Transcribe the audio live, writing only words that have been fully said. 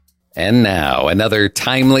And now, another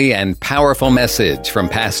timely and powerful message from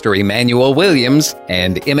Pastor Emmanuel Williams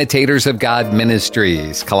and Imitators of God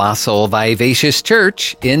Ministries, Colossal Vivacious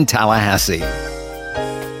Church in Tallahassee.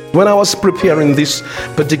 When I was preparing this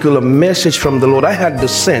particular message from the Lord, I had the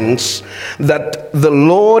sense that the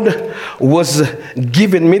Lord was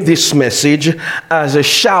giving me this message as a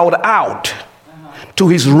shout out to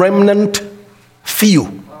his remnant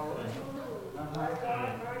few.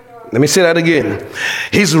 Let me say that again.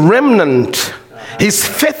 His remnant, his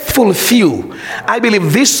faithful few. I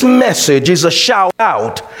believe this message is a shout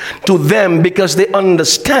out to them because they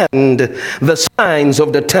understand the signs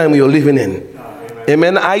of the time we are living in.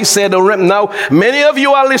 Amen. I said now, many of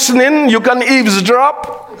you are listening. You can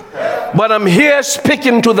eavesdrop. But I'm here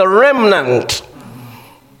speaking to the remnant.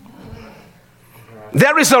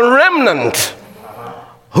 There is a remnant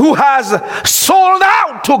who has sold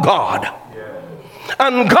out to God.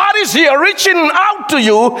 And God is here reaching out to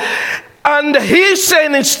you, and he's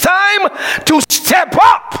saying it's time to step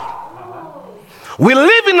up. We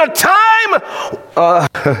live in a time, are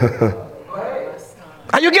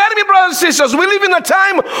you getting me, brothers and sisters? We live in a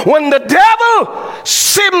time when the devil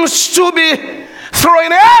seems to be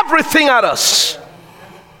throwing everything at us.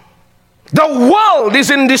 The world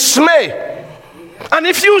is in dismay. And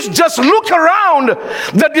if you just look around,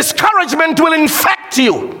 the discouragement will infect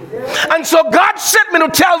you. And so God sent me to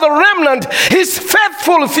tell the remnant, his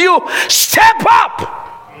faithful few, step up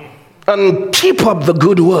and keep up the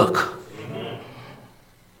good work.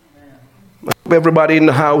 Everybody in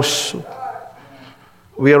the house,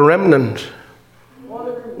 we are remnant.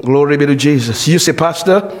 Glory be to Jesus. You say,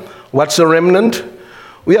 Pastor, what's a remnant?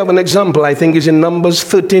 We have an example, I think is in Numbers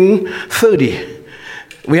 13:30.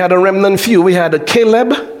 We had a remnant few. We had a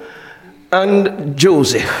Caleb and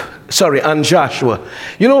and Joshua.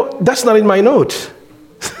 You know, that's not in my notes.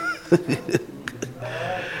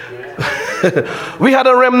 We had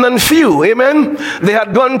a remnant few. Amen. They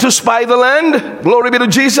had gone to spy the land. Glory be to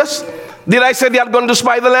Jesus. Did I say they had gone to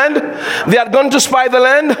spy the land? They had gone to spy the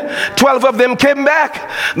land. 12 of them came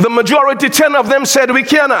back. The majority, 10 of them said, we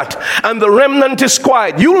cannot. And the remnant is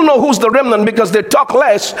quiet. You'll know who's the remnant because they talk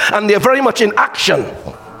less and they're very much in action.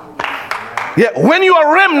 Yeah, when you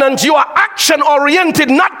are remnant, you are action oriented,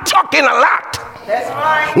 not talking a lot. That's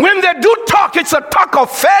right. When they do talk, it's a talk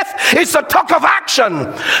of faith, it's a talk of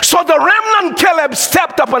action. So the remnant Caleb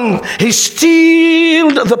stepped up and he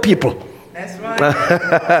steeled the people. That's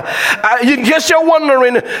right. In case you're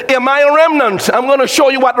wondering, am I a remnant? I'm going to show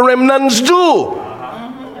you what remnants do.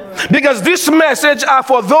 Because this message are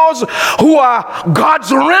for those who are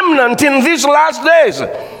God's remnant in these last days.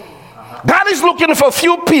 God is looking for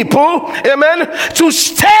few people, amen, to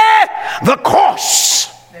stay the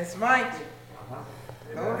course. That's right.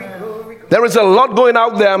 There is a lot going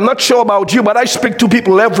out there. I'm not sure about you, but I speak to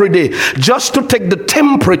people every day just to take the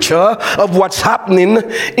temperature of what's happening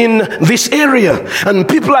in this area. And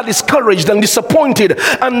people are discouraged and disappointed.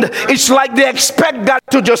 And it's like they expect God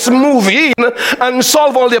to just move in and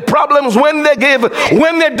solve all their problems when they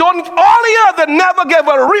don't, all year they never gave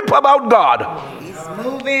a rip about God.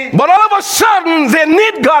 But all of a sudden they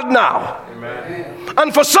need God now. Amen.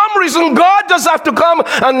 And for some reason God just have to come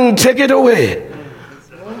and take it away.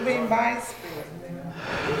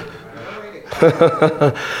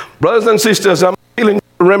 Brothers and sisters, I'm feeling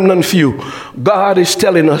remnant few. God is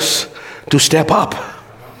telling us to step up.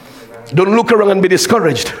 Don't look around and be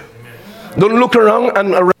discouraged. Don't look around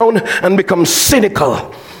and become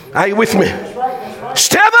cynical. Are you with me?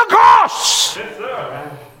 Stay the course.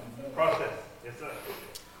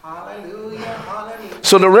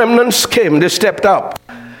 So the remnants came, they stepped up.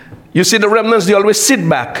 You see, the remnants, they always sit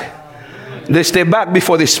back. They stay back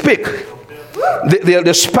before they speak.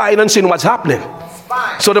 They're spying and seeing what's happening.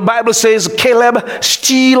 So the Bible says Caleb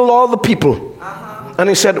steal all the people. And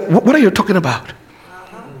he said, what are you talking about?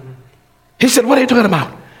 He said, what are you talking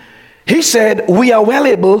about? He said, we are well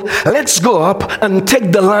able. Let's go up and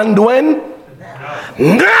take the land when?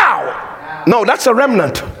 Now. No, that's a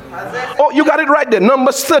remnant. Oh, you got it right there.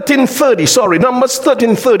 Numbers 13:30. Sorry, Numbers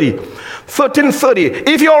 13:30. 13:30.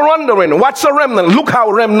 If you're wondering what's a remnant, look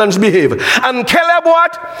how remnants behave. And Caleb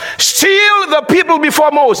what? Steal the people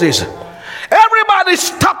before Moses.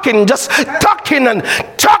 Everybody's talking, just talking and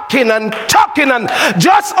talking and talking and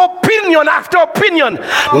just opinion after opinion.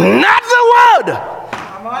 Not the word.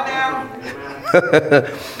 Come on now.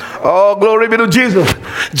 Oh, glory be to Jesus.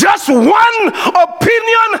 Just one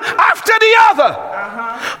opinion after the other.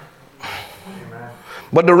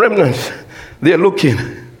 But the remnant, they're looking.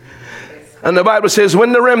 And the Bible says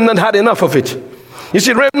when the remnant had enough of it. You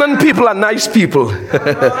see, remnant people are nice people.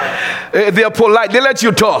 They are polite. They let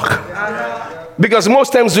you talk. Because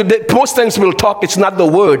most times we'll talk, it's not the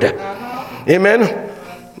word. Amen.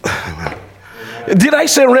 Did I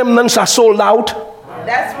say remnants are sold out?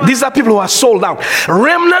 These are people who are sold out.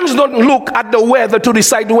 Remnants don't look at the weather to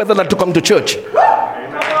decide whether or not to come to church.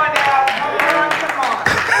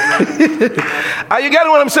 Are you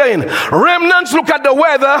getting what I'm saying? Remnants look at the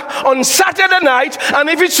weather on Saturday night, and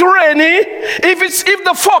if it's rainy, if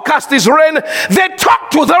the forecast is rain, they talk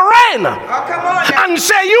to the rain and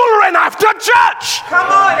say, "You'll rain after church."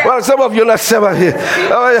 Well, some of you not seven here.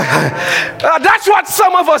 That's what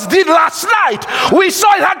some of us did last night. We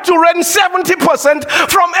saw it had to rain 70%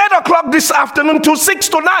 from 8 o'clock this afternoon to 6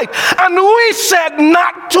 tonight, and we said,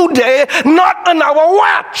 "Not today, not on our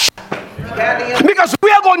watch." Because we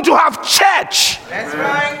are going to have church. That's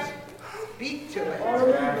right. Speak to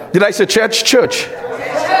it. Did I say church? Church.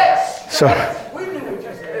 So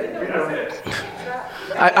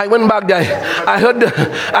I went back there. I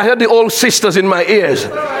heard the old sisters in my ears.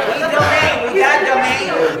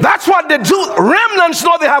 That's what they do. Remnants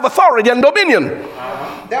know they have authority and dominion.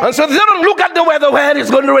 And so they don't look at the weather, where it's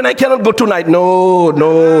going to rain, I cannot go tonight. No.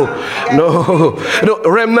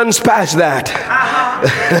 Remnants past that.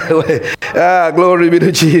 Glory be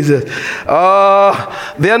to Jesus.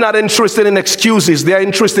 They're not interested in excuses. They're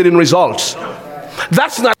interested in results.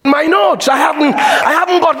 That's not my notes. I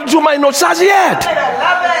haven't gotten to my notes as yet.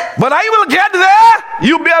 But I will get there.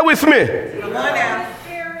 You bear with me.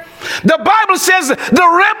 The Bible says the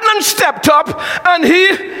remnant stepped up and he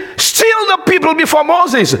stilled the people before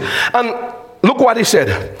Moses. And look what he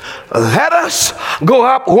said. Let us go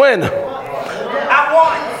up when? At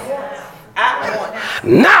once.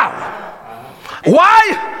 Now.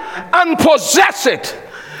 Why? And possess it.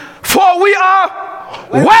 For we are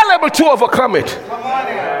well able to overcome it.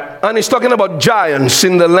 And he's talking about giants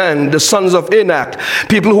in the land, the sons of Anak,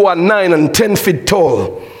 people who are 9 and 10 feet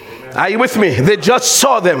tall. Are you with me? They just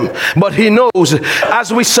saw them, but he knows,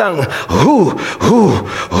 as we sang,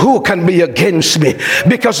 who can be against me?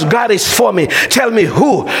 Because God is for me. Tell me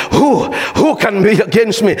who can be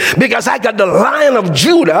against me? Because I got the Lion of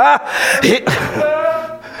Judah.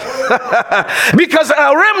 Because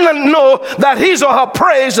a remnant know that his or her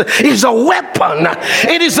praise is a weapon.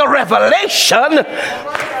 It is a revelation.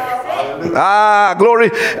 Glory.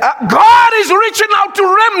 God is reaching out to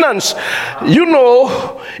remnants. You know,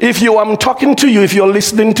 I'm talking to you, if you're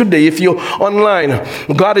listening today, if you're online,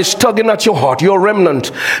 God is tugging at your heart. You're a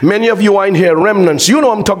remnant. Many of you are in here, remnants. You know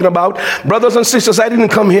what I'm talking about. Brothers and sisters, I didn't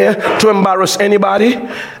come here to embarrass anybody.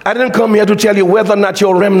 I didn't come here to tell you whether or not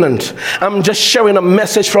you're a remnant. I'm just sharing a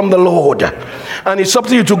message from the Lord. And it's up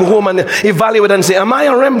to you to go home and evaluate and say, am I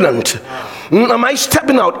a remnant? Am I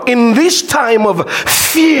stepping out in this time of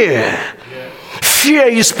fear? Fear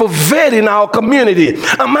is pervading our community.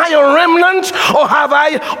 Am I a remnant,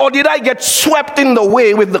 or did I get swept in the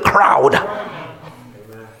way with the crowd?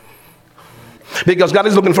 Because God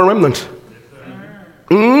is looking for remnants.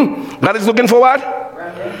 God is looking for what?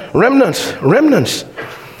 Remnants.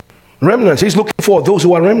 He's looking for those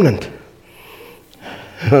who are remnant.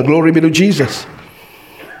 Glory be to Jesus.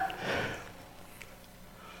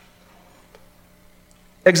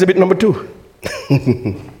 Exhibit number 2.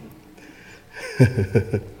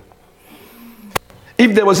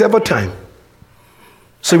 If there was ever time.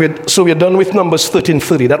 So we're done with Numbers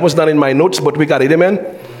 13:30. That was not in my notes, but we got it. Amen.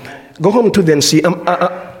 Go home to then see. Am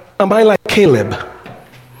I like Caleb?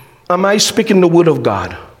 Am I speaking the word of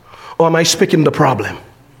God, or am I speaking the problem?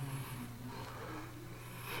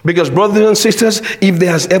 Because brothers and sisters, if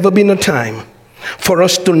there has ever been a time for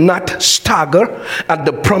us to not stagger at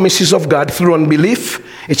the promises of God through unbelief,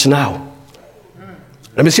 it's now.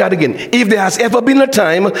 Let me say that again. If there has ever been a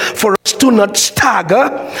time for us to not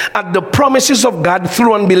stagger at the promises of God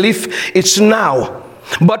through unbelief, it's now.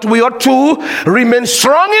 But we ought to remain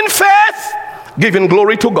strong in faith, giving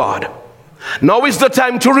glory to God. Now is the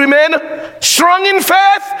time to remain strong in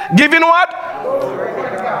faith, giving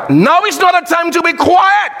what? Now is not a time to be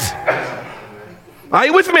quiet. Are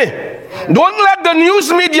you with me? Don't let the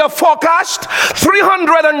news media forecast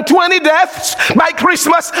 320 deaths by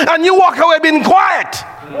Christmas and you walk away being quiet.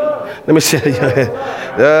 Let me see.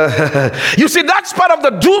 You see, that's part of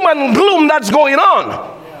the doom and gloom that's going on.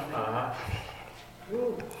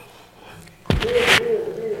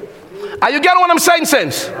 Are you getting what I'm saying,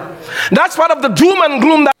 saints? That's part of the doom and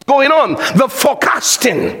gloom that's going on. The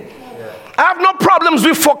forecasting. I have no problems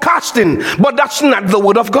with forecasting, but that's not the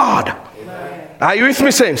word of God. Are you with me,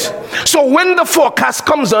 saints? So when the forecast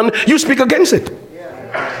comes on, you speak against it.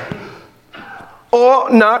 Or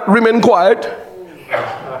not, remain quiet.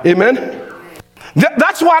 Amen.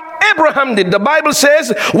 That's what Abraham did. The Bible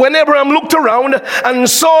says when Abraham looked around and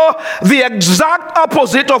saw the exact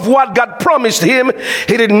opposite of what God promised him,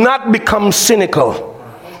 he did not become cynical.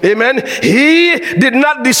 Amen. He did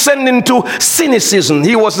not descend into cynicism.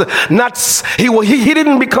 He was not, he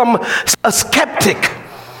didn't become a skeptic.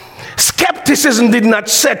 Skepticism did not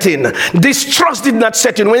set in. Distrust did not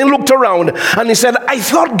set in. When he looked around and he said, I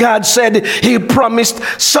thought God said he promised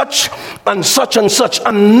such and such and such,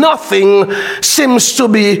 and nothing seems to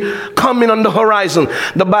be coming on the horizon.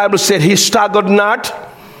 The Bible said he staggered not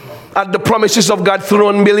at the promises of God through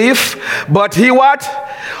unbelief, but he what?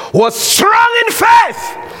 Was strong in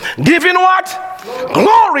faith, giving what?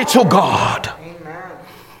 Glory to God.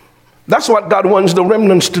 That's what God wants the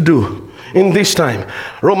remnants to do in this time.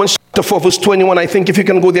 Romans chapter 4 verse 21, I think if you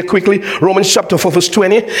can go there quickly. Romans chapter 4 verse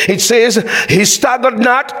 20, it says, he staggered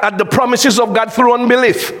not at the promises of God through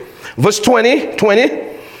unbelief. Verse 20,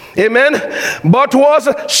 amen, but was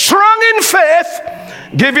strong in faith,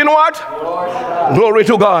 giving what? Glory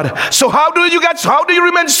to God. So how do you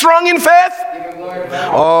remain strong in faith?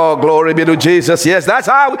 Oh, glory be to Jesus. Yes, that's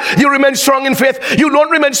how you remain strong in faith. You don't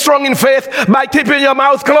remain strong in faith by keeping your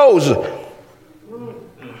mouth closed.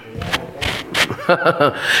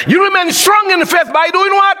 You remain strong in faith by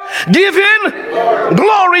doing what? Giving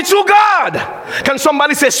glory to God. Can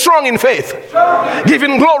somebody say strong in faith?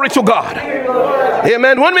 Giving glory to God.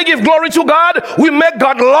 Amen. When we give glory to God, we make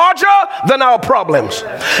God larger than our problems.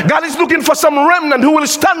 God is looking for some remnant who will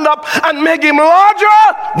stand up and make him larger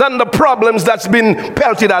than the problems that's been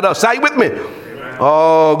pelted at us. Are you with me?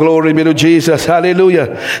 Oh, glory be to Jesus.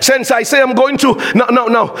 Hallelujah. Since I say I'm going to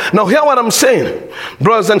now hear what I'm saying,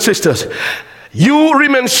 brothers and sisters. You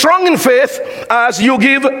remain strong in faith as you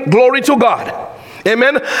give glory to God.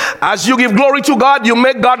 Amen. As you give glory to God, you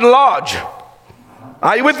make God large.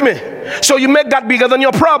 Are you with me? So you make God bigger than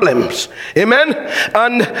your problems. Amen.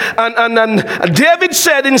 And David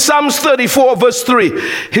said in Psalms 34 verse 3,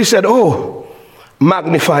 he said, oh,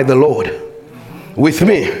 magnify the Lord with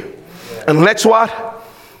me. And let's what?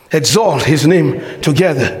 Exalt his name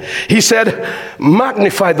together. He said,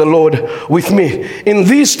 magnify the Lord with me. In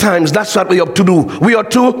these times, that's what we ought to do. We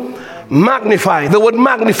ought to magnify. The word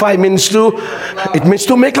magnify means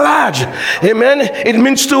to make large. Amen. It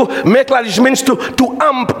means to make large. It means to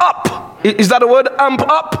amp up. Is that a word? Amp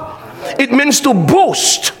up? It means to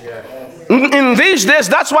boost. In these days,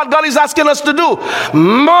 that's what God is asking us to do.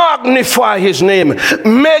 Magnify his name.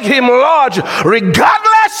 Make him large,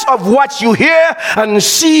 regardless of what you hear and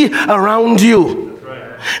see around you.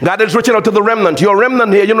 God is reaching out to the remnant. You're a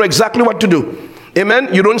remnant here. You know exactly what to do.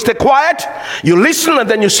 Amen. You don't stay quiet. You listen and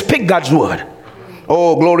then you speak God's word.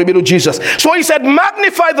 Oh, glory be to Jesus. So he said,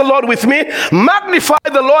 magnify the Lord with me. Magnify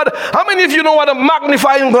the Lord. How many of you know what a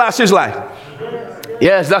magnifying glass is like?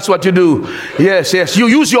 Yes, that's what you do. Yes. You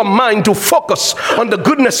use your mind to focus on the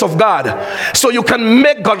goodness of God so you can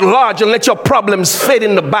make God large and let your problems fade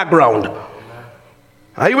in the background.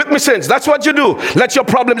 Are you with me, saints? That's what you do. Let your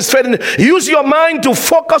problems fade in. Use your mind to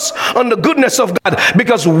focus on the goodness of God,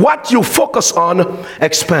 because what you focus on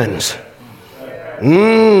expands.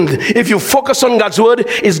 If you focus on God's word,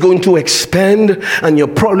 it's going to expand and your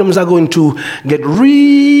problems are going to get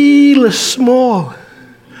real small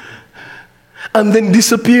and then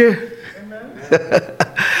disappear.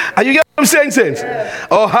 Are you getting what I'm saying, saints?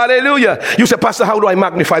 Oh, hallelujah. You say, Pastor, how do I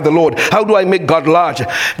magnify the Lord? How do I make God large?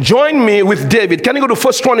 Join me with David. Can you go to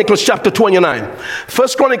 1 Chronicles chapter 29? 1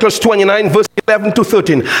 Chronicles 29 verse 11 to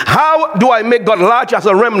 13. How do I make God large as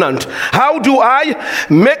a remnant? How do I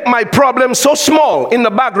make my problem so small in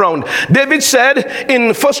the background? David said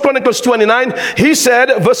in 1 Chronicles 29, he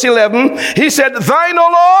said, verse 11, he said, thine,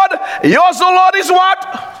 O Lord, yours, O Lord, is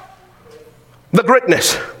what? The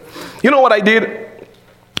greatness. You know what I did?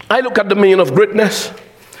 I looked at the meaning of greatness.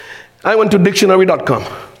 I went to dictionary.com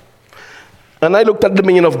and I looked at the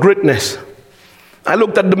meaning of greatness. I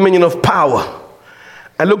looked at the meaning of power.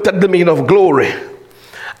 I looked at the meaning of glory.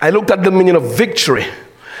 I looked at the meaning of victory.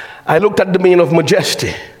 I looked at the meaning of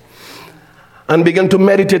majesty and began to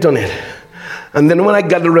meditate on it. And then when I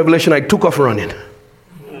got the revelation, I took off running.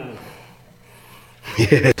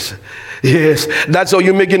 Yes, that's how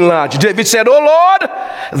you make it large. David said, oh Lord,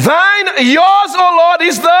 thine, yours, oh Lord,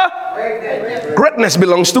 is the greatness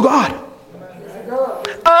belongs to God.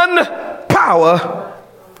 And power.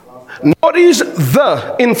 Notice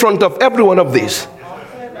the in front of every one of these.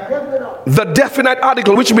 The definite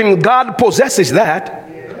article, which means God possesses that.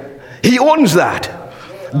 He owns that.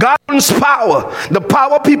 God owns power. The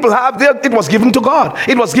power people have there, it was given to God.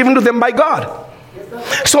 It was given to them by God.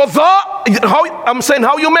 So I'm saying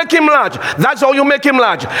how you make him large. That's how you make him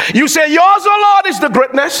large. You say, yours, O Lord, is the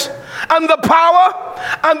greatness and the power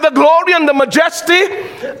and the glory and the majesty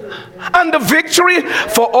and the victory,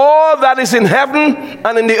 for all that is in heaven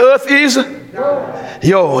and in the earth is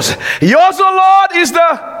yours. Yours, O Lord, is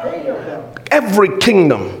every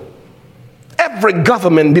kingdom, every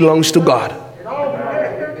government belongs to God.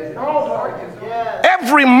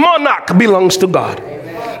 Every monarch belongs to God.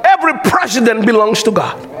 Every president belongs to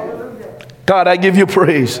God. God, I give you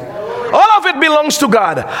praise. All of it belongs to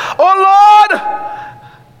God. Oh Lord,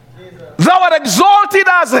 thou art exalted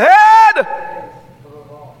as head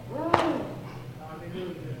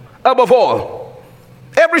above all.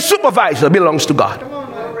 Every supervisor belongs to God.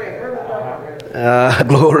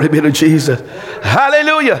 Glory be to Jesus.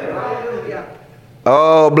 Hallelujah.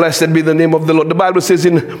 Oh, blessed be the name of the Lord. The Bible says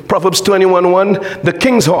in Proverbs 21:1, the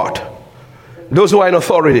king's heart, those who are in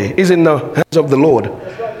authority, is in the hands of the Lord,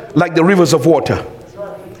 like the rivers of water.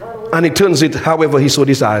 And he turns it however he so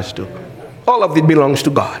desires to. All of it belongs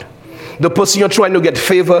to God. The person you're trying to get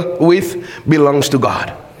favor with belongs to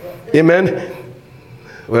God. Amen.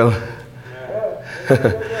 Well,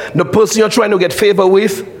 the person you're trying to get favor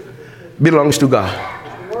with belongs to God.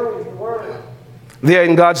 They are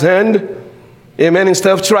in God's hand. Amen.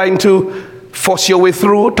 Instead of trying to force your way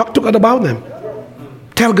through, talk to God about them.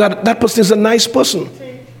 Tell God that person is a nice person.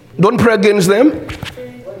 Don't pray against them.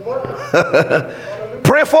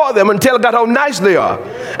 Pray for them and tell God how nice they are.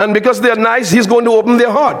 And because they're nice, he's going to open their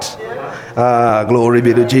hearts. Glory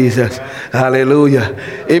be to Jesus. Hallelujah.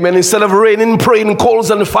 Amen. Instead of raining, praying coals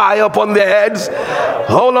and fire upon their heads.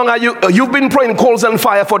 How long are you've been praying coals and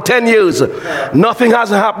fire for 10 years. Nothing has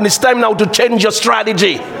happened. It's time now to change your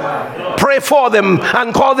strategy. Pray for them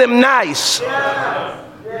and call them nice.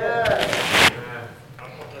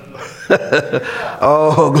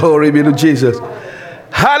 Oh, glory be to Jesus.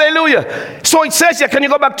 Hallelujah. So it says here, can you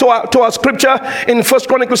go back to our scripture in 1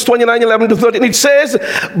 Chronicles 29:11-13? It says,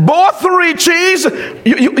 both riches,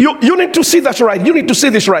 you need to see that right. You need to see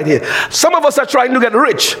this right here. Some of us are trying to get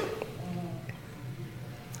rich.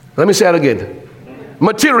 Let me say it again.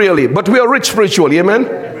 Materially, but we are rich spiritually. Amen?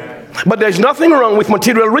 But there's nothing wrong with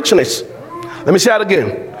material richness. Let me say it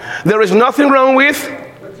again. There is nothing wrong with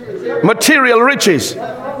material riches.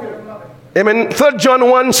 Amen. 3 John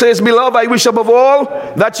 1 says, beloved, I wish above all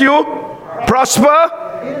that you prosper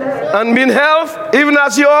and be in health, even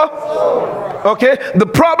as your okay. The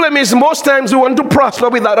problem is most times we want to prosper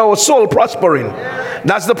without our soul prospering.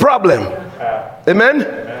 That's the problem.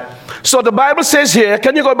 Amen. So the Bible says here,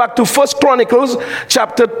 can you go back to 1 Chronicles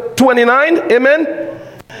chapter 29? Amen.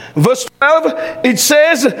 Verse 12, it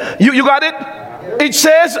says, you got it? It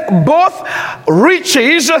says, both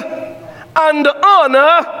riches and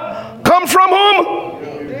honor come from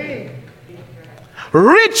whom?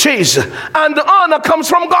 Riches and honor comes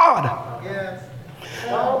from God.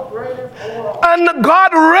 And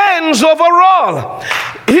God reigns over all.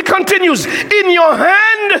 He continues, in your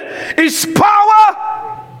hand is power.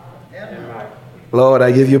 Lord,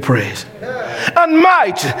 I give you praise. And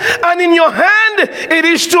might. And in your hand it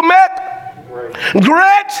is to make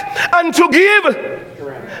great and to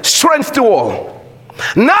give strength to all.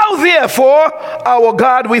 Now therefore, our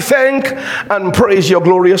God, we thank and praise your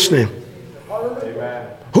glorious name.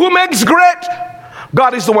 Amen. Who makes great?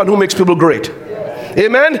 God is the one who makes people great.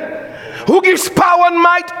 Amen. Who gives power and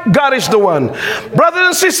might? God is the one. Brothers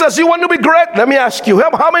and sisters, you want to be great? Let me ask you,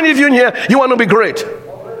 how many of you in here, you want to be great?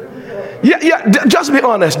 Yeah, just be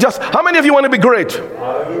honest. Just how many of you want to be great?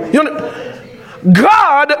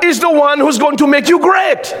 God is the one who's going to make you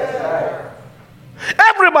great.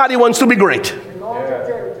 Everybody wants to be great.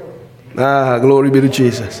 Glory be to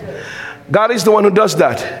Jesus. God is the one who does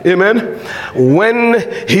that. Amen. When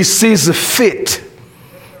he sees fit.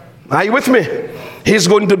 Are you with me? He's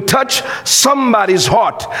going to touch somebody's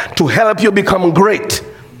heart to help you become great.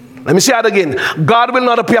 Let me say that again. God will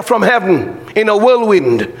not appear from heaven in a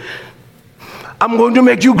whirlwind. I'm going to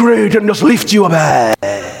make you great and just lift you up.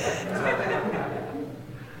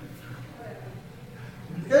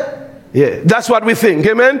 Yeah, that's what we think.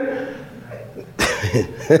 Amen.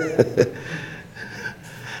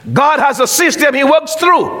 God has a system he works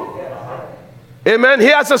through. Amen. He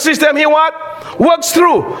has a system he what? Works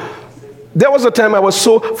through. There was a time I was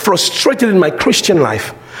so frustrated in my Christian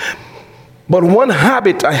life. But one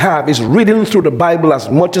habit I have is reading through the Bible as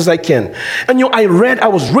much as I can. And I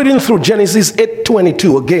was reading through Genesis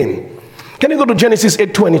 8:22 again. Can you go to Genesis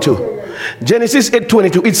 8:22? Genesis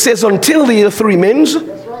 8:22. It says, until the earth remains,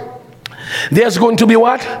 there's going to be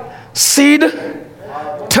what? Seed,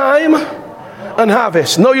 time, and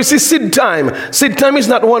harvest. No, you see, seed time. Seed time is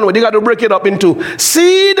not one word. You got to break it up into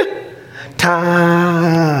seed time.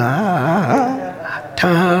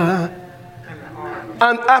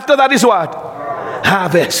 And after that is what?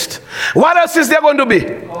 Harvest. What else is there going to be?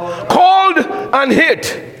 Cold and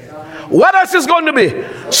heat. What else is going to be?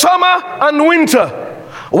 Summer and winter.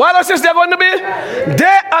 What else is there going to be?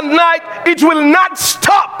 Day and night. It will not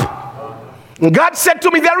stop. God said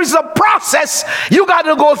to me, there is a process you got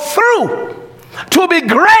to go through to be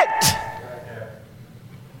great.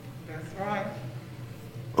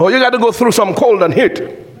 Oh, you got to go through some cold and heat.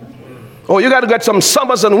 Oh, you got to get some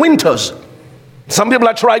summers and winters. Some people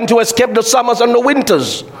are trying to escape the summers and the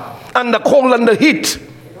winters and the cold and the heat.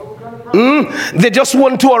 They just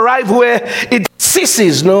want to arrive where it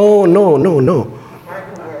ceases. No.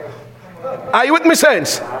 Are you with me,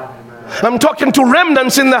 saints? I'm talking to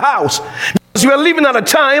remnants in the house. Because we are living at a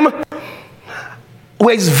time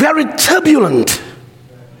where it's very turbulent.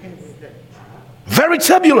 Very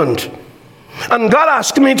turbulent. And God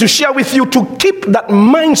asked me to share with you to keep that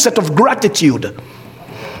mindset of gratitude.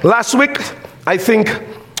 Last week, I think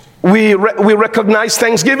we recognized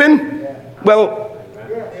Thanksgiving. Well,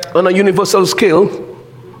 on a universal scale,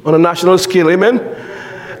 on a national scale, amen.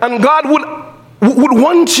 And God would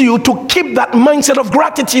want you to keep that mindset of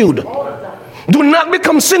gratitude. Do not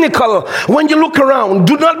become cynical when you look around.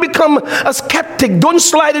 Do not become a skeptic. Don't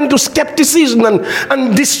slide into skepticism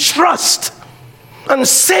and distrust. And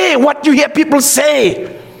say what you hear people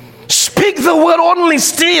say. Speak the word only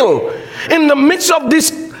still. In the midst of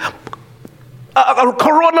this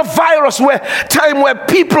coronavirus where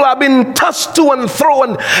people are being tossed to and fro,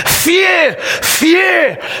 and fear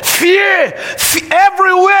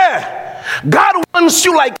everywhere. God wants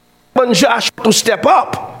you like Joshua to step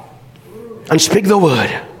up and speak the word.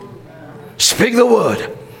 Speak the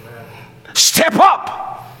word. Step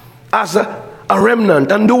up as a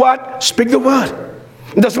remnant and do what? Speak the word.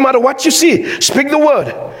 It doesn't matter what you see. Speak the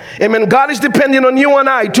word. Amen. God is depending on you and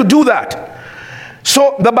I to do that.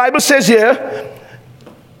 So the Bible says here,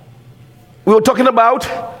 we were talking about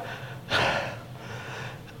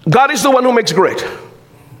God is the one who makes great.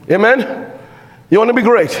 Amen. You want to be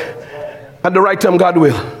great? At the right time, God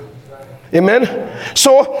will. Amen.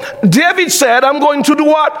 So David said, I'm going to do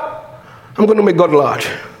what? I'm going to make God large.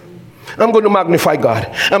 I'm going to magnify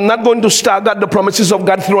God. I'm not going to stagger the promises of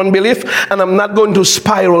God through unbelief, and I'm not going to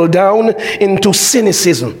spiral down into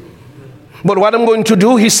cynicism. But what I'm going to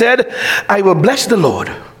do, he said, I will bless the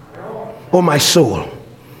Lord, oh my soul,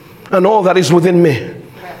 and all that is within me.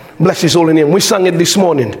 Bless his holy name. We sang it this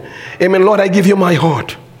morning. Amen. Lord, I give you my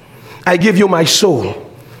heart. I give you my soul.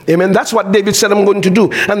 Amen. That's what David said I'm going to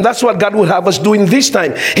do. And that's what God will have us do in this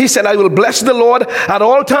time. He said, I will bless the Lord at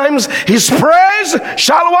all times. His praise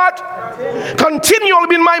shall what? Continually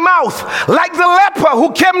be in my mouth. Like the leper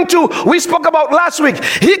who came to, we spoke about last week.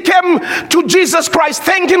 He came to Jesus Christ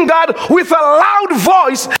thanking God with a loud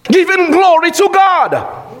voice, giving glory to God.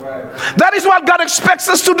 That is what God expects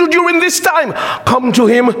us to do during this time. Come to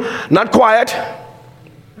him, not quiet.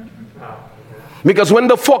 Because when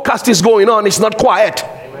the forecast is going on, it's not quiet.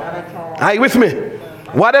 Are you with me?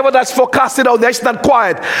 Whatever that's forecasted out there, it's not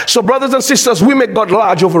quiet. So brothers and sisters, we make God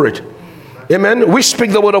large over it. Amen. We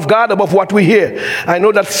speak the word of God above what we hear. I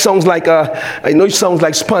know that sounds like I know it sounds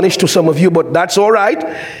like Spanish to some of you, but that's all right.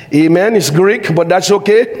 Amen. It's Greek, but that's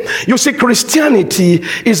okay. You see, Christianity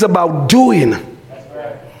is about doing.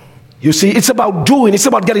 You see, it's about doing. It's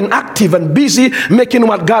about getting active and busy, making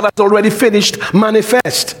what God has already finished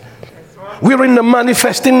manifest. We're in the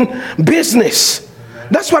manifesting business.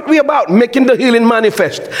 That's what we're about, making the healing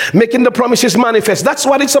manifest, making the promises manifest. That's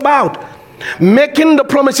what it's about. Making the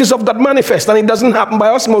promises of God manifest, and it doesn't happen by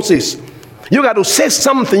osmosis. You got to say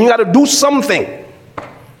something, you got to do something.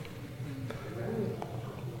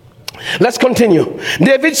 Let's continue.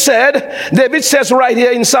 David says right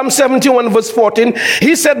here in Psalm 71 verse 14,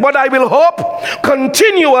 he said, but I will hope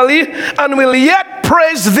continually and will yet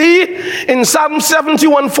praise thee. In Psalm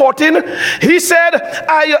 71 14, he said,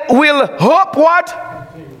 I will hope what?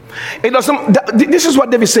 It doesn't. This is what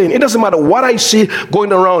David is saying. It doesn't matter what I see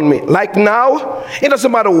going around me. Like now, it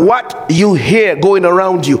doesn't matter what you hear going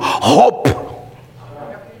around you. Hope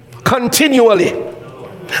continually.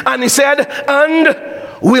 And he said,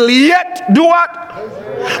 and will yet do what?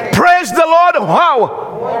 Praise the Lord. How?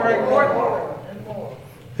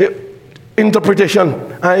 Interpretation.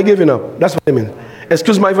 I ain't giving up. That's what I mean.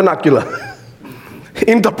 Excuse my vernacular.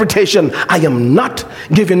 Interpretation. I am not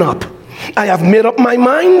giving up. I have made up my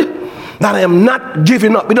mind that I am not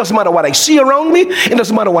giving up. It doesn't matter what I see around me. It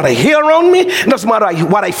doesn't matter what I hear around me. It doesn't matter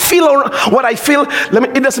what I feel.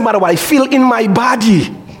 It doesn't matter what I feel in my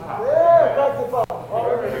body.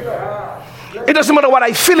 It doesn't matter what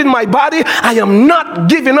I feel in my body. I am not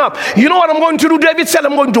giving up. You know what I'm going to do? David said,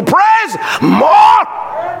 I'm going to praise more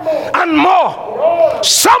and more.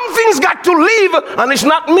 Something's got to leave, and it's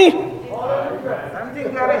not me.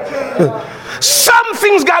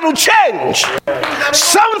 Something's got to change.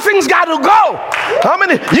 Something's got to go. How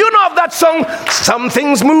many? You know of that song?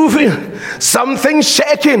 Something's moving. Something's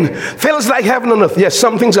shaking. Feels like heaven on earth. Yes,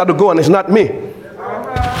 something's got to go, and it's not me.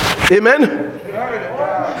 Amen.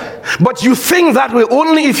 But you think that way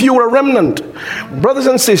only if you are a remnant. Brothers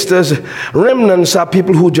and sisters, remnants are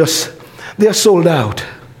people who they're sold out.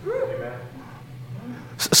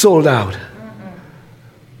 Sold out.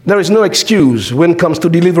 There is no excuse when it comes to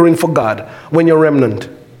delivering for God when you're a remnant.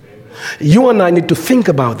 You and I need to think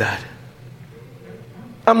about that.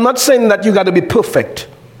 I'm not saying that you got to be perfect.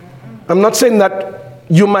 I'm not saying that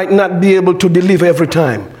you might not be able to deliver every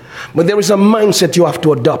time. But there is a mindset you have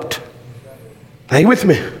to adopt. Are you with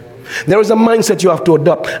me? There is a mindset you have to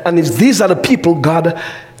adopt. And these are the people God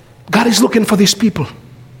is looking for, these people.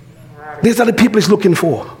 These are the people He's looking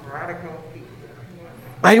for.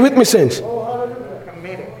 Are you with me, saints?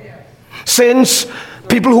 Saints,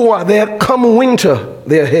 people who are there, come winter,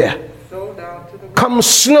 they are here. Come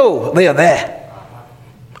snow, they are there.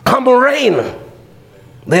 Come rain,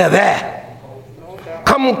 they are there.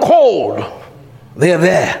 Come cold, they are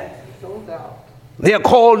there. They are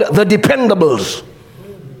called the dependables.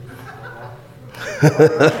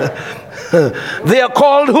 They are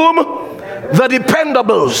called whom? The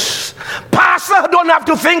dependables. Pastor don't have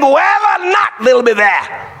to think whether or not they'll be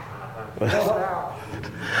there.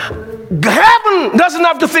 Heaven doesn't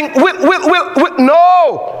have to think, no,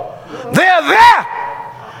 they're there.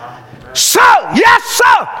 Sir, yes,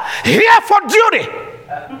 sir, here for duty.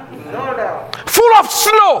 Full of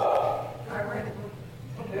snow.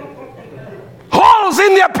 Holes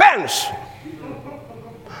in their pants.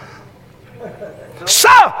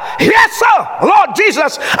 Sir, yes, sir, Lord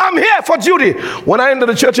Jesus, I'm here for duty. When I enter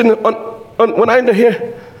the church, when I enter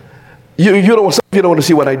here, you don't want to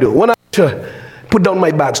see what I do. When I put down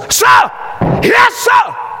my bags, sir, yes,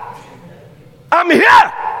 sir, I'm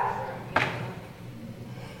here.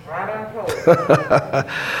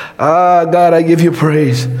 Ah, God, I give you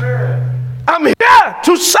praise. I'm here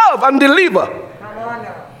to serve and deliver.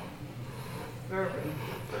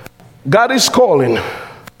 God is calling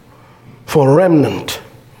for a remnant,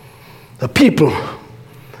 the people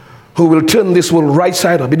who will turn this world right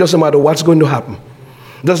side up. It doesn't matter what's going to happen.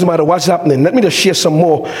 It doesn't matter what's happening. Let me just share some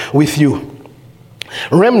more with you.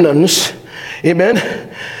 Remnants, amen.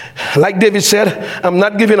 Like David said, I'm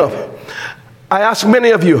not giving up. I asked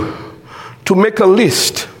many of you to make a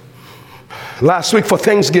list last week for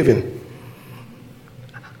Thanksgiving.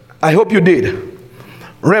 I hope you did.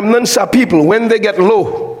 Remnants are people, when they get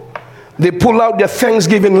low, they pull out their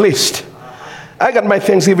Thanksgiving list. I got my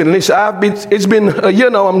Thanksgiving list. It's been a year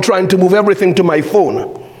now, I'm trying to move everything to my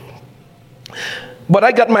phone. But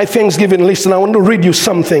I got my Thanksgiving list, and I want to read you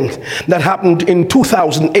something that happened in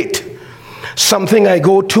 2008. Something I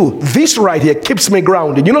go to. This right here keeps me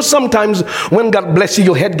grounded. You know, sometimes when God bless you,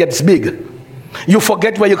 your head gets big. You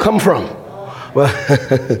forget where you come from.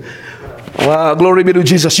 Wow, glory be to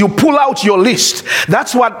Jesus. You pull out your list.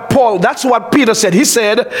 That's what Peter said. He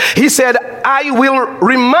said, I will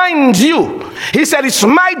remind you. He said, it's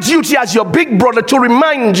my duty as your big brother to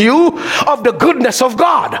remind you of the goodness of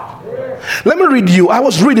God. Let me read you. I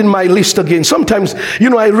was reading my list again. Sometimes,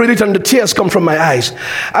 I read it and the tears come from my eyes.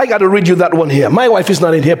 I got to read you that one here. My wife is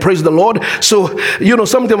not in here, praise the Lord. So,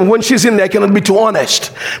 sometimes when she's in there, I cannot be too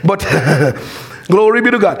honest. But glory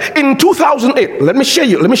be to God. In 2008, let me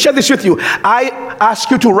share this with you. I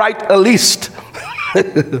asked you to write a list.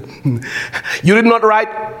 You did not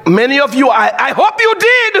write. Many of you, I hope you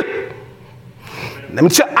did. Let me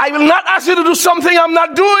tell you, I will not ask you to do something I'm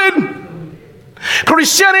not doing.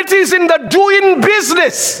 Christianity is in the doing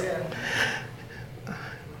business.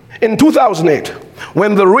 In 2008,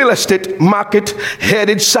 when the real estate market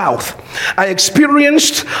headed south, I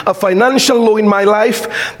experienced a financial low in my life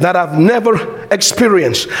that I've never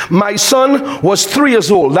experienced. My son was 3 years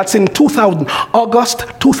old. That's in August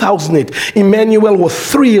 2008. Emmanuel was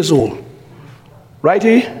 3 years old. Right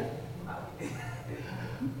here?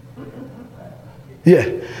 Yeah.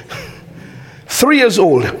 3 years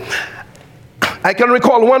old. I can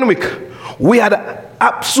recall 1 week. We had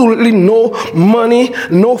absolutely no money,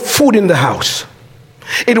 no food in the house.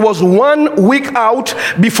 It was 1 week out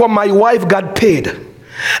before my wife got paid.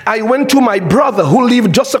 I went to my brother who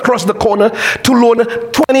lived just across the corner to loan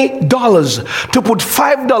 $20 to put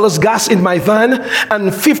 $5 gas in my van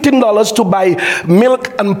and $15 to buy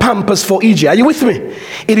milk and Pampers for EJ. Are you with me?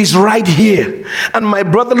 It is right here. And my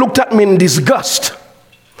brother looked at me in disgust.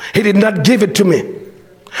 He did not give it to me.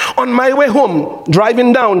 On my way home,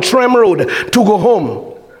 driving down Tram Road to go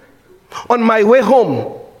home, on my way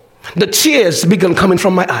home, the tears began coming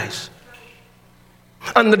from my eyes.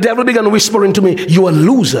 And the devil began whispering to me, you're a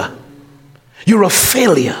loser. You're a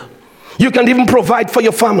failure. You can't even provide for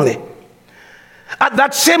your family. At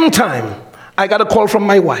that same time, I got a call from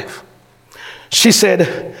my wife. She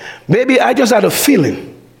said, baby, I just had a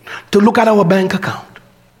feeling to look at our bank account.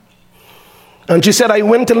 And she said, I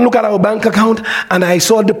went and looked at our bank account and I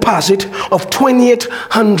saw a deposit of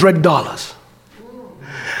 $2,800.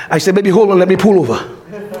 I said, baby, hold on, let me pull over.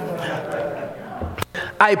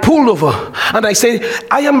 I pulled over and I said,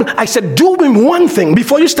 I said, do me one thing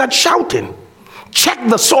before you start shouting. Check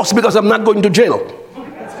the source because I'm not going to jail.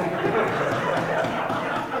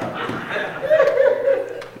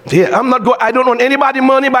 Yeah, I don't want anybody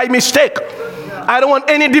money by mistake. I don't want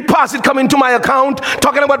any deposit coming to my account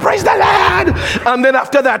talking about praise the Lord. And then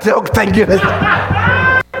after that, oh, thank you.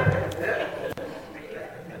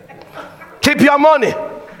 Keep your money.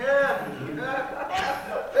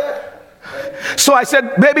 So I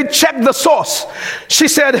said, baby, check the source. She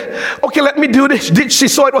said, okay, let me do this. She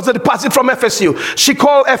saw it was a deposit from FSU. She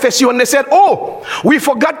called FSU and they said, oh, we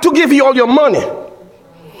forgot to give you all your money.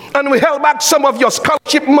 And we held back some of your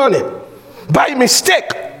scholarship money by mistake.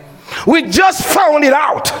 We just found it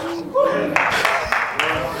out.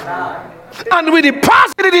 And we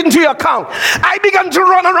deposited it into your account. I began to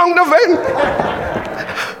run around the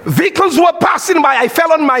van. Vehicles were passing by. I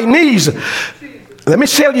fell on my knees. Let me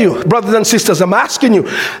tell you, brothers and sisters, I'm asking you,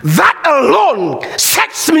 that alone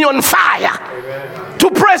sets me on fire. Amen.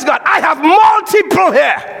 To praise God. I have multiple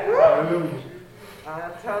here.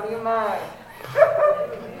 I'll tell you mine.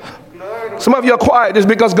 Some of you are quiet. It's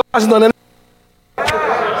because God has done it.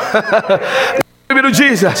 Glory to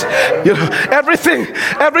Jesus. You know,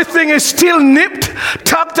 everything is still nipped,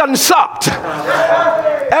 tucked, and socked.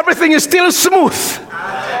 Everything is still smooth.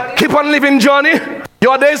 Keep on living, Johnny.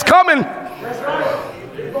 Your day is coming.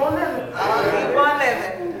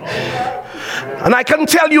 And I can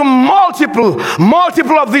tell you multiple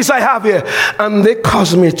of these I have here, and they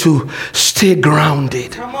cause me to stay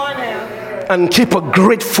grounded and keep a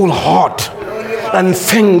grateful heart and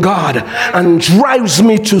thank God, and drives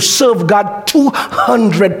me to serve God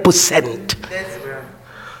 200%.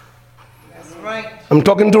 That's right. I'm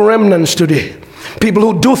talking to remnants today. People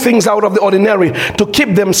who do things out of the ordinary to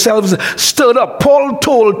keep themselves stirred up. Paul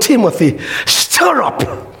told Timothy, stir up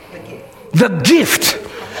the gift.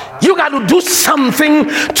 You got to do something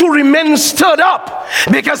to remain stirred up.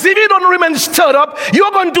 Because if you don't remain stirred up,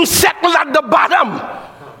 you're going to settle at the bottom.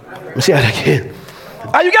 Let me say that again.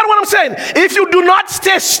 Are you getting what I'm saying? If you do not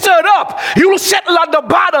stay stirred up, you will settle at the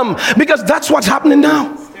bottom. Because that's what's happening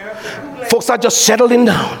now. Folks are just settling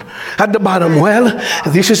down at the bottom. Well,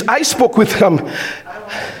 I spoke with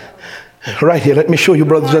right here. Let me show you,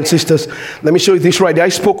 brothers and sisters. Let me show you this right here. I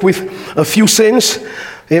spoke with a few saints.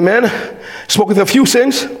 Amen. Spoke with a few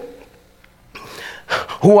saints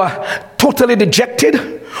who are totally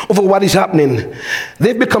dejected over what is happening.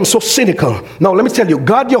 They've become so cynical. Now, let me tell you,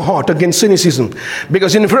 guard your heart against cynicism.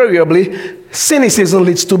 Because invariably, cynicism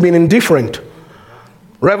leads to being indifferent.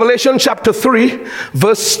 Revelation chapter 3,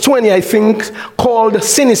 verse 20, I think, called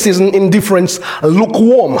cynicism, indifference,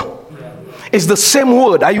 lukewarm. It's the same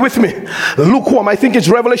word. Are you with me? Lukewarm. I think it's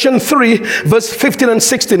Revelation 3, verse 15 and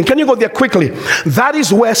 16. Can you go there quickly? That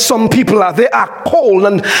is where some people are. They are cold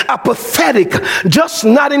and apathetic, just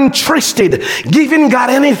not interested, giving God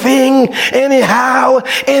anything, anyhow,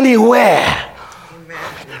 anywhere.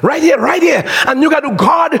 Right here. And you got to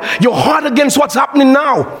guard your heart against what's happening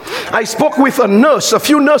now. I spoke with a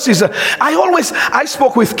few nurses. I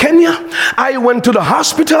spoke with Kenya. I went to the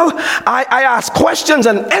hospital. I asked questions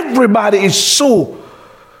and everybody is so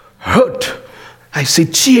hurt. I see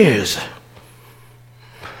tears.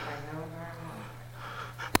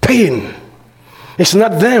 Pain. It's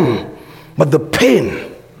not them, but the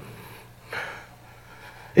pain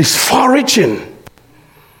is far-reaching.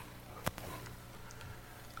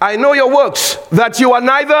 I know your works, that you are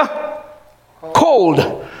neither cold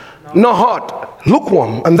nor hot,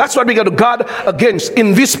 lukewarm. And that's what we got to guard against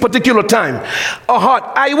in this particular time. A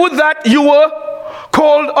hot. I would that you were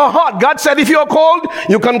cold or hot. God said if you're cold,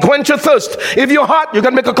 you can quench your thirst. If you're hot, you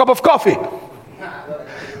can make a cup of coffee.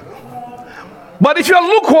 But if you're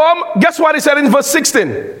lukewarm, guess what he said in verse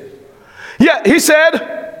 16? Yeah, he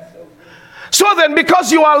said, So then,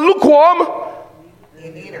 because you are lukewarm,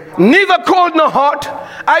 neither cold nor hot,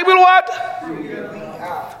 I will what?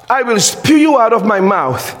 I will spew you out of my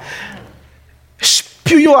mouth.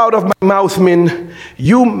 Spew you out of my mouth means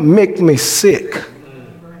you make me sick.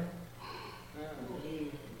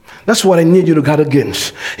 That's what I need you to guard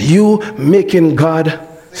against. You making God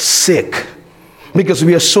sick. Because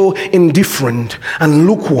we are so indifferent and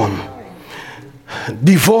lukewarm.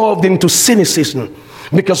 Devolved into cynicism.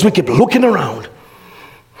 Because we keep looking around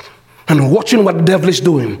and watching what the devil is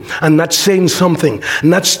doing and not saying something,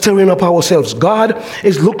 not stirring up ourselves. God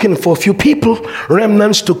is looking for a few people,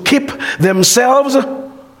 remnants, to keep themselves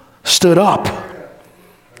stood up.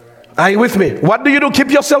 Are you with me? What do you do?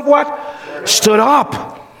 Keep yourself what? Stood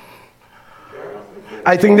up.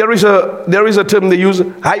 I think there is a term they use,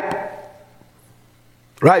 hype.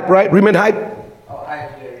 Right? Remain hype.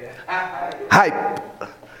 Hype.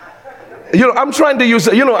 You know, I'm trying to use,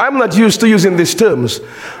 I'm not used to using these terms,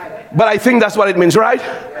 but I think that's what it means, right?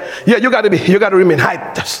 Yeah, you got to remain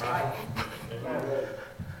hyped.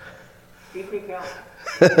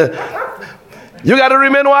 You got to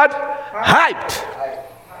remain what? Hyped.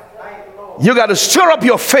 You got to stir up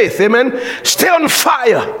your faith, amen? Stay on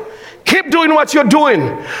fire. Keep doing what you're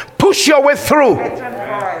doing. Push your way through.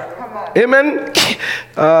 Amen.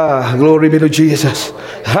 Glory be to Jesus.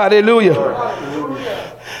 Hallelujah.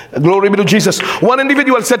 Glory be to Jesus. One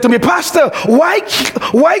individual said to me, Pastor, why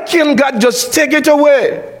can't God just take it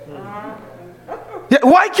away? Yeah,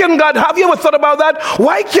 why can't God, have you ever thought about that?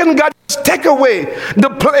 Why can't God just take away the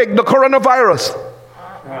plague, the coronavirus?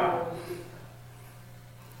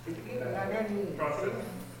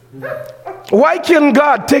 Why can't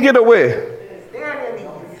God take it away?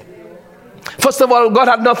 First of all, God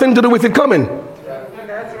had nothing to do with it coming.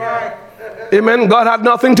 That's right. Amen. God had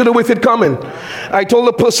nothing to do with it coming. I told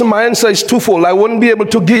the person my answer is twofold. I wouldn't be able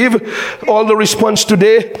to give all the response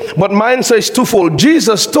today, but my answer is twofold.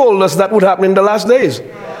 Jesus told us that would happen in the last days.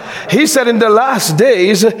 He said in the last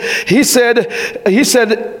days, he said,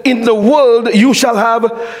 in the world you shall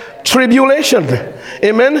have tribulation.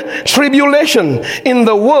 Amen. Tribulation in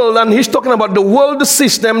the world, and he's talking about the world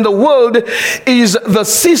system. The world is the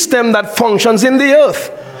system that functions in the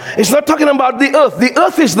earth. It's not talking about the earth. The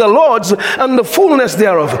earth is the Lord's and the fullness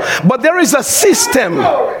thereof. But there is a system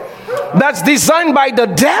that's designed by the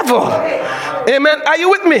devil. Amen. Are you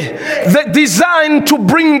with me? That designed to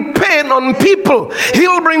bring pain on people.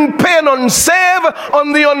 He'll bring pain on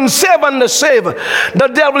the unsaved and the saved. The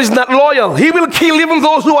devil is not loyal. He will kill even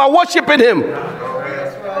those who are worshiping him.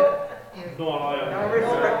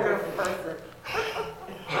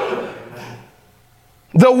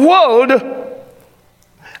 The world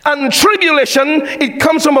and tribulation, it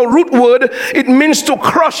comes from a root word. It means to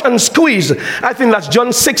crush and squeeze. I think that's John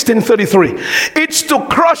 16:33. It's to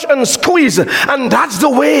crush and squeeze. And that's the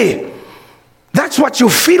way. That's what you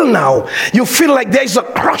feel now. You feel like there's a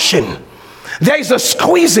crushing. There's a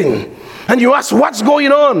squeezing. And you ask, what's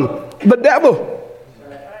going on? The devil.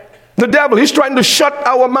 The devil. He's trying to shut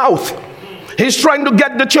our mouth. He's trying to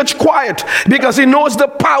get the church quiet because he knows the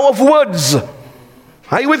power of words.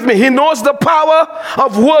 Are you with me? He knows the power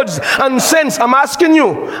of words and sense. I'm asking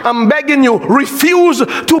you, I'm begging you, refuse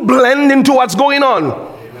to blend into what's going on.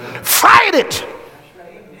 Fight it.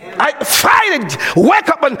 Fight it. Wake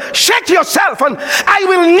up and shake yourself, and I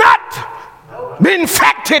will not be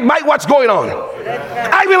infected by what's going on.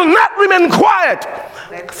 I will not remain quiet.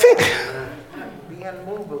 Think.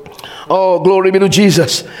 Oh, glory be to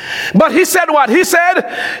Jesus. But he said what? He said,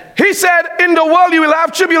 in the world you will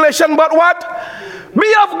have tribulation, but what?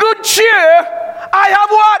 Be of good cheer. I have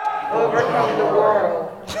what? Overcome the world.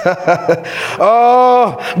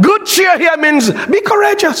 Oh, good cheer here means be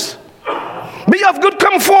courageous. Be of good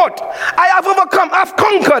comfort. I have overcome. I've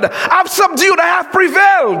conquered. I've subdued. I have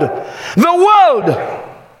prevailed. The world.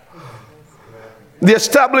 The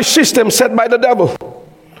established system set by the devil.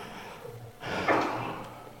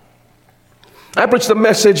 I preached a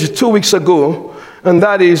message 2 weeks ago, and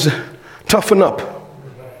that is toughen up.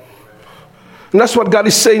 And that's what God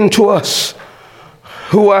is saying to us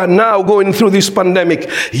who are now going through this pandemic.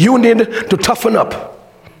 You need to toughen up.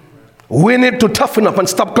 We need to toughen up and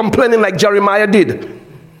stop complaining like Jeremiah did.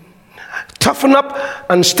 Toughen up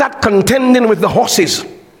and start contending with the horses.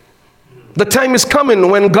 The time is coming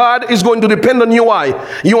when God is going to depend on you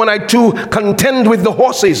and I to contend with the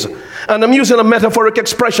horses. And I'm using a metaphoric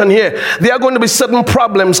expression here. There are going to be certain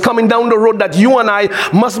problems coming down the road that you and I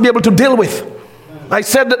must be able to deal with. I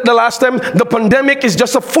said that the last time, the pandemic is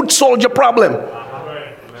just a foot soldier problem.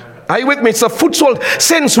 Are you with me? It's a foot soldier.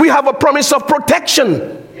 Since we have a promise of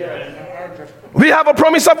protection. We have a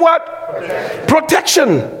promise of what?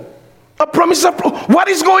 Protection. A promise of, what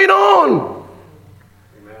is going on?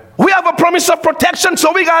 We have a promise of protection,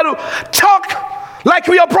 so we got to talk like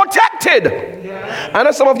we are protected. I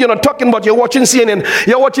know some of you are not talking, but you're watching CNN.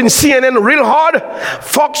 You're watching CNN real hard,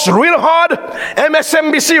 Fox real hard,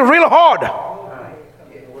 MSNBC real hard.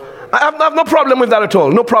 I have no problem with that at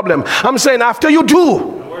all. No problem. I'm saying after you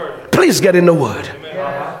do, please get in the Word.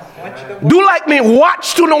 Do like me.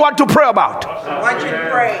 Watch to know what to pray about. Watch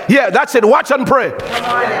and pray. Yeah, that's it. Watch and pray.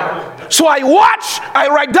 So I watch, I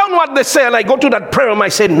write down what they say, and I go to that prayer and I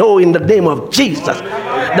say, no, in the name of Jesus,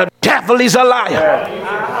 the devil is a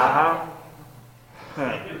liar.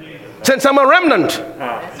 Since I'm a remnant,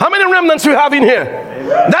 how many remnants we have in here?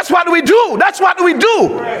 That's what we do. That's what we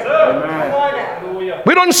do.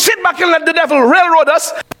 We don't sit back and let the devil railroad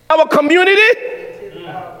us. Our community.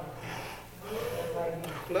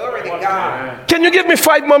 Glory to God. Can you give me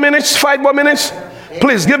 5 more minutes? 5 more minutes?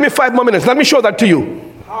 Please give me 5 more minutes. Let me show that to you.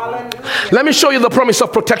 Let me show you the promise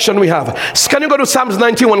of protection we have. Can you go to Psalms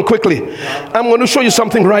 91 quickly? I'm going to show you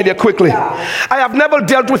something right here quickly. I have never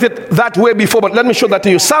dealt with it that way before, but let me show that to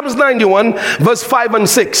you. Psalms 91 verse 5 and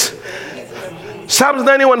 6. Psalms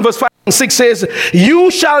 91 verse 5 and 6 says, you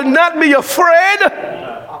shall not be afraid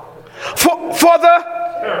for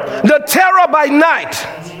the terror by night,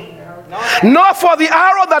 nor for the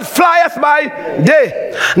arrow that flieth by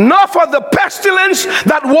day, nor for the pestilence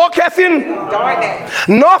that walketh in darkness,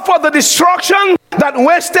 nor for the destruction that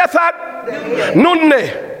wasteth at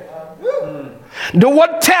noonday. The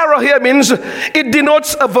word terror here means, it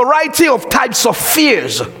denotes a variety of types of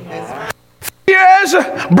fears. Fears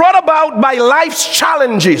brought about by life's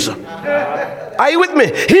challenges. Are you with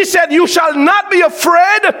me? He said, you shall not be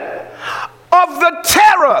afraid of the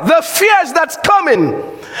terror, the fears that's coming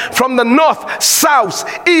from the north, south,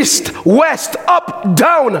 east, west, up,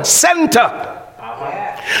 down, center.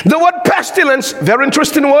 The word pestilence, very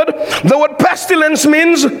interesting word. The word pestilence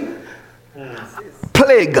means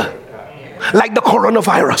plague, like the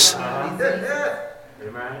coronavirus.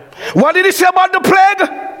 What did he say about the plague?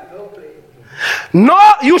 No,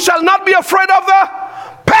 you shall not be afraid of the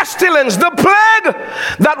pestilence, the plague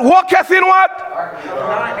that walketh in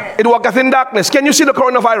what? It walketh in darkness. Can you see the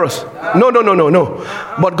coronavirus? No.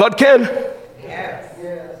 But God can.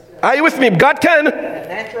 Are you with me? God can.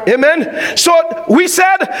 Amen. So we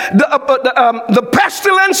said the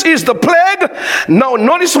pestilence is the plague. Now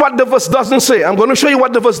notice what the verse doesn't say. I'm going to show you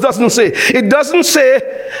what the verse doesn't say. It doesn't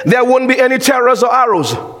say there won't be any terrors or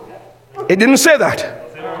arrows. It didn't say that.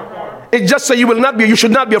 It just said you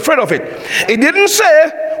should not be afraid of it. It didn't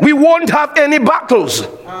say we won't have any battles.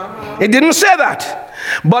 It didn't say that.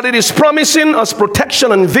 But it is promising us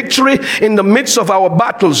protection and victory in the midst of our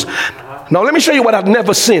battles. Now let me show you what I've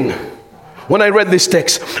never seen when I read this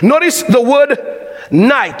text. Notice the word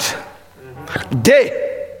night,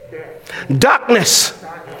 day, darkness,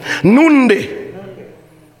 noonday.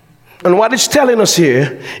 And what it's telling us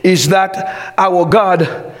here is that our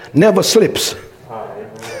God never sleeps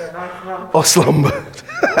or slumber.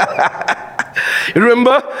 You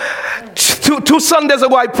remember two Sundays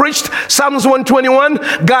ago I preached Psalms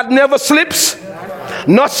 121. God never sleeps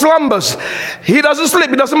nor slumbers. He doesn't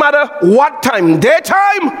sleep. It doesn't matter what time,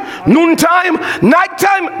 daytime, noontime,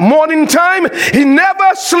 nighttime, morning time. He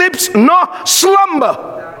never sleeps nor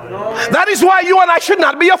slumber. That is why you and I should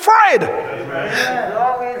not be afraid.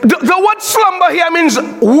 The word slumber here means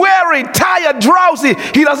weary, tired, drowsy.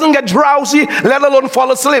 He doesn't get drowsy, let alone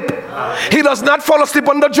fall asleep. He does not fall asleep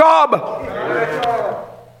on the job.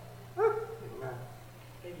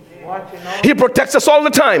 He protects us all the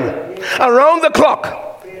time, around the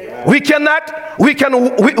clock. We can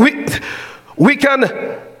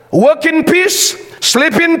work in peace,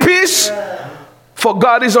 sleep in peace, for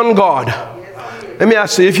God is on guard. Let me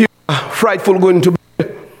ask you, if you are frightful going to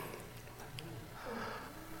bed,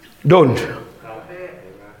 don't.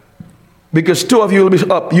 Because two of you will be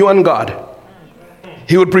up, you and God.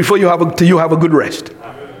 He would prefer you have a good rest.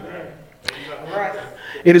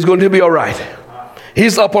 It is going to be all right.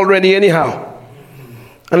 He's up already anyhow.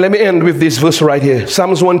 And let me end with this verse right here.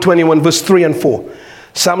 Psalms 121 verse 3 and 4.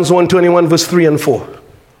 Psalms 121 verse 3 and 4.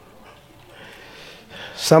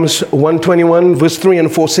 Psalms 121 verse 3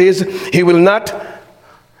 and 4 says, he will not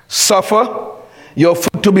suffer your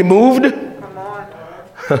foot to be moved.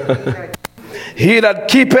 He that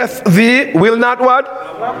keepeth thee will not what?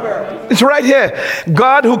 It's right here.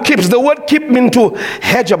 God who keeps. The word keep means to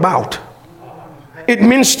hedge about. It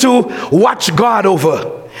means to watch God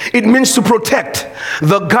over. It means to protect.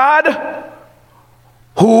 The God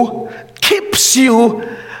who keeps you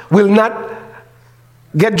will not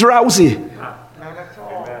get drowsy.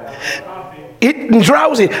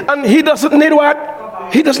 Drowsy. And he doesn't need what?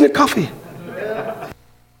 He doesn't need coffee.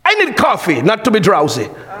 I need coffee, not to be drowsy.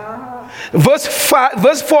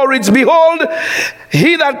 Verse 4 reads, behold,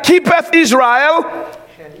 he that keepeth Israel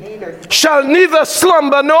shall neither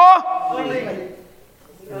slumber nor.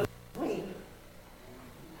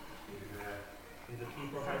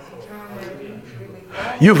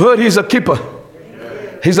 You've heard he's a keeper.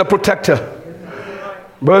 He's a protector.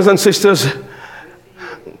 Brothers and sisters,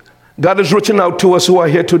 God is reaching out to us who are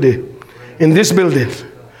here today in this building.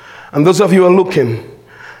 And those of you who are looking,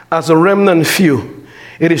 as a remnant few,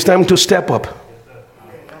 it is time to step up.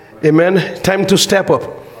 Amen. Time to step up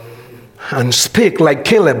and speak like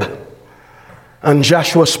Caleb and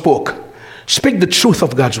Joshua spoke. Speak the truth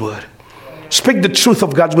of God's word. Speak the truth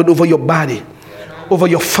of God's word over your body, over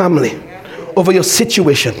your family, over your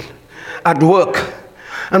situation, at work.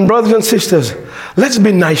 And brothers and sisters, let's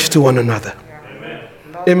be nice to one another.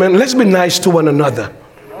 Amen. Let's be nice to one another.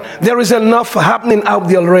 There is enough happening out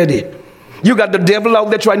there already. You got the devil out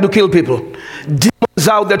there trying to kill people. Demons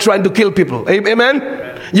out there trying to kill people.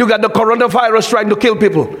 Amen. You got the coronavirus trying to kill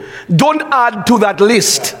people. Don't add to that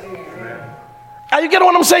list. Are you getting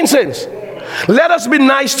what I'm saying, saints? Let us be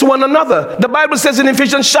nice to one another. The Bible says in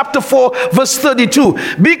Ephesians chapter 4 verse 32,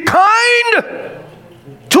 be kind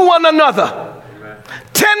to one another,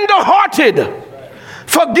 tender-hearted,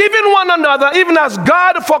 forgiving one another, even as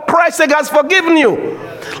God for Christ's sake has forgiven you.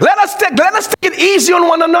 Let us take it easy on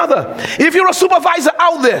one another. If you're a supervisor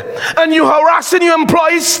out there and you're harassing your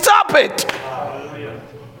employees, stop it.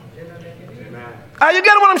 Are you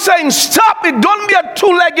getting what I'm saying? Stop it. Don't be a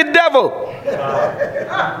two-legged devil.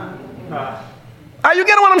 Are you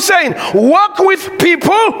getting what I'm saying? Work with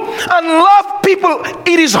people and love people.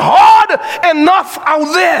 It is hard enough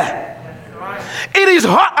out there. It is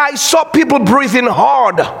hard. I saw people breathing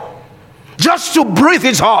hard. Just to breathe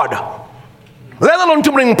is hard. Let alone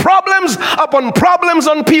to bring problems upon problems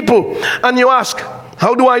on people. And you ask,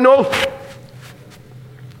 how do I know?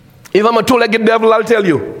 If I'm a two-legged devil, I'll tell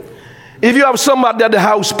you. If you have somebody at the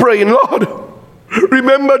house praying, Lord,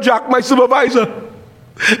 remember Jack, my supervisor,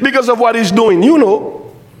 because of what he's doing, you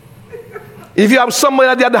know. If you have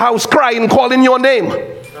somebody at the house crying, calling your name,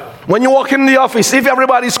 when you walk in the office, if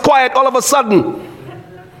everybody's quiet, all of a sudden,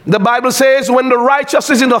 the Bible says when the righteous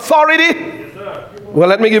is in authority, well,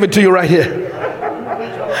 let me give it to you right here.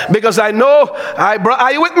 Because I know,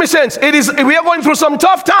 are you with me, saints? We are going through some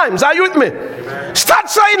tough times. Are you with me? Amen. Start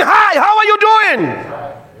saying hi. How are you doing?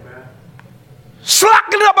 Amen.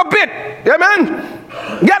 Slacken it up a bit.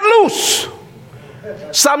 Amen. Get loose.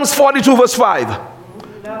 Psalms 42 verse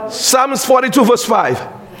 5. Psalms 42 verse 5.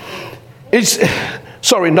 It's,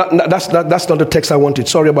 sorry, that's not the text I wanted.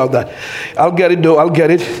 Sorry about that. I'll get it though. I'll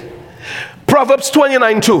get it. Proverbs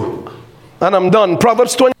 29 2. And I'm done.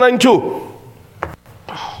 Proverbs 29 2.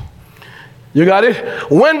 You got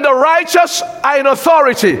it? When the righteous are in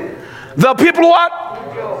authority, the people what?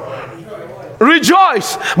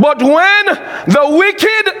 Rejoice. But when the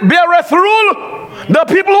wicked beareth rule, the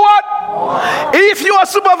people what? If you are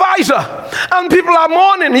supervisor and people are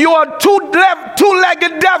mourning, you are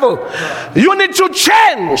two-legged devil. You need to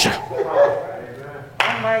change. Oh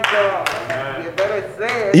my God. You better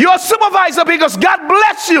say it. You're a supervisor because God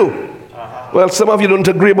bless you. Well, some of you don't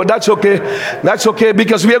agree, but that's okay. That's okay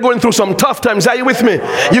because we are going through some tough times. Are you with me?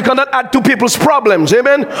 You cannot add to people's problems.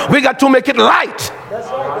 Amen. We got to make it light. That's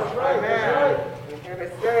right. That's right. That's right. You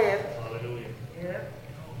better say it. Yeah.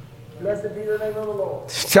 Blessed be the name of the Lord.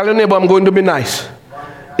 Tell your neighbor, I'm going to be nice.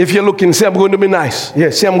 If you're looking, say, I'm going to be nice.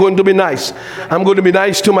 Yes, say, I'm going to be nice. I'm going to be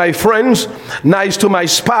nice to my friends, nice to my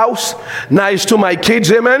spouse, nice to my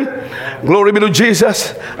kids. Amen. Glory be to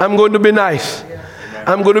Jesus. I'm going to be nice.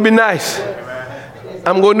 I'm going to be nice.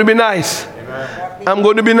 I'm going to be nice. I'm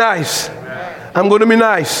going to be nice. I'm going to be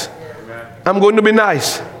nice. I'm going to be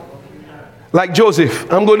nice. Like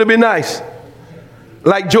Joseph. I'm going to be nice.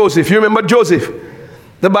 Like Joseph. You remember Joseph?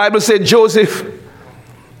 The Bible said Joseph,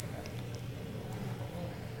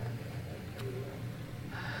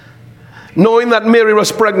 knowing that Mary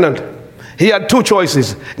was pregnant, he had two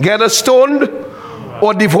choices: get her stoned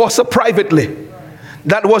or divorce her privately.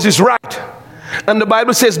 That was his right. And the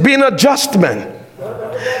Bible says, being a just man.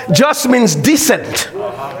 Just means decent,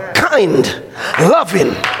 kind,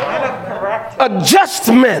 loving. A just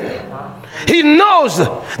man. He knows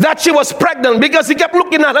that she was pregnant because he kept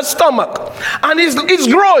looking at her stomach. And it's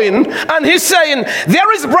growing. And he's saying,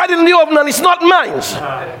 there is bread in the oven and it's not mine.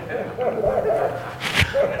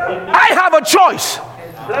 I have a choice.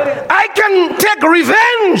 I can take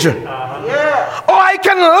revenge. Or I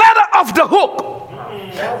can let her off the hook.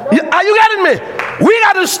 Are you getting me? We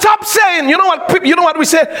got to stop saying, you know what we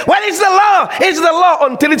say? Well, it's the law. It's the law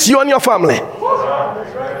until it's you and your family.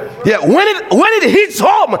 Yeah, when it hits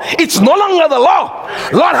home, it's no longer the law.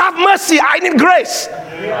 Lord have mercy, I need grace.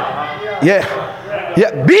 Yeah.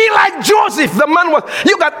 Be like Joseph, the man was.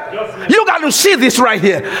 You got to see this right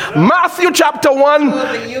here. Matthew chapter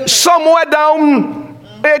 1, somewhere down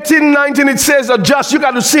 18, 19, it says adjust. You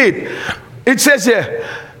got to see it. It says here.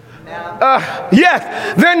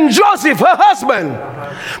 Yes. Then Joseph, her husband,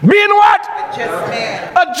 being what?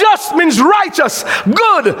 A just means righteous,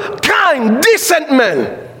 good, kind, decent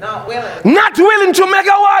man. Not willing to make a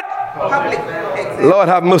what? Public. Lord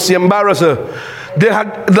have mercy, embarrass her.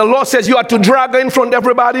 The law says you are to drag her in front of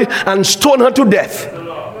everybody and stone her to death.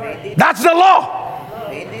 That's the law.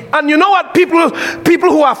 And you know what? People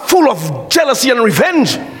who are full of jealousy and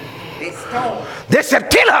revenge, they said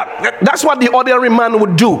kill her. That's what the ordinary man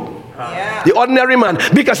would do. The ordinary man,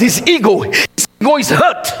 because his ego is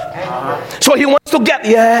hurt. So he wants to get,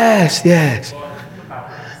 yes. Yeah.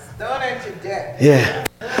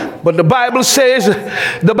 But the Bible says,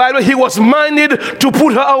 he was minded to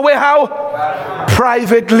put her away how?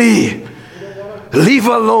 Privately. Leave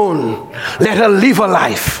her alone. Let her live her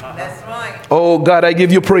life. That's right. Oh God, I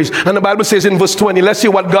give you praise. And the Bible says in verse 20, let's see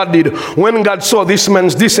what God did. When God saw this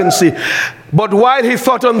man's decency, but while he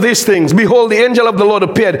thought on these things, behold, the angel of the Lord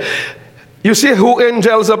appeared. You see who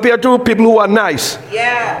angels appear to? People who are nice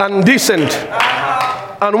and decent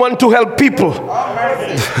and want to help people.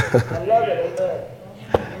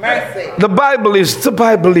 Mercy. The Bible is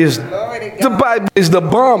the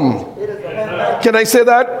bomb. Can I say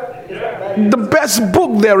that? The best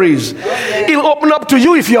book there is. It'll open up to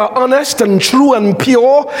you if you are honest and true and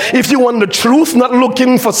pure. If you want the truth, not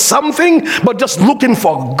looking for something, but just looking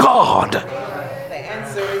for God. The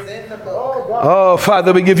answer is in the book. Oh,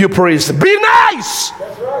 Father, we give you praise. Be nice.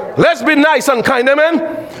 Let's be nice and kind.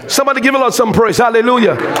 Amen. Somebody give the Lord some praise.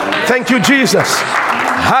 Hallelujah. Thank you, Jesus.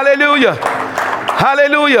 Hallelujah.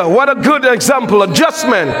 Hallelujah. What a good example. A just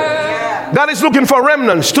man. God is looking for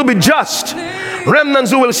remnants to be just.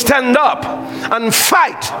 Remnants who will stand up and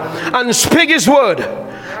fight and speak his word.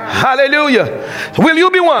 Hallelujah. Will you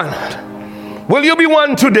be one? Will you be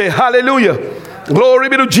one today? Hallelujah. Glory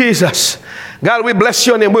be to Jesus. God, we bless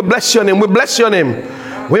your name. We bless your name. We bless your name.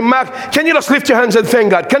 Can you just lift your hands and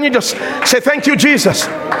thank God? Can you just say thank you, Jesus?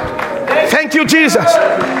 Thank you, Jesus.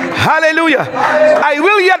 Hallelujah. I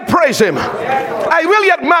will yet praise him. I will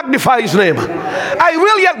yet magnify his name. I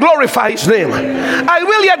will yet glorify his name. I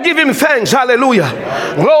will yet give him thanks. Hallelujah.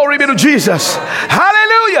 Glory be to Jesus.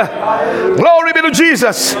 Hallelujah. Glory be to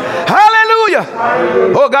Jesus. Hallelujah.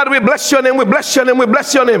 Oh God, we bless your name. We bless your name. We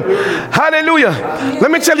bless your name. Hallelujah.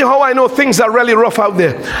 Let me tell you how I know things are really rough out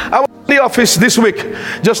there. I was in the office this week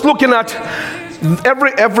just looking at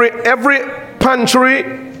every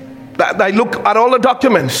pantry. I look at all the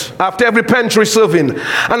documents after every pantry serving,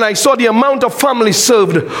 and I saw the amount of families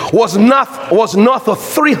served was north of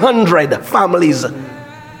 300 families.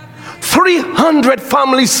 300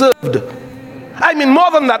 families served. I mean, more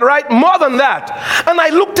than that, right? More than that. And I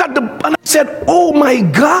looked at and I said, oh my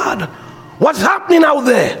God, what's happening out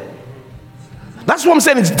there? That's what I'm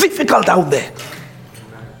saying. It's difficult out there.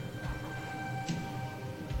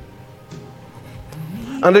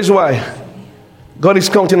 And this is why God is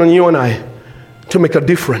counting on you and I to make a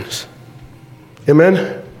difference. Amen?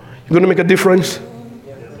 You're going to make a difference?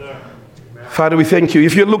 Yes, sir. Father, we thank you.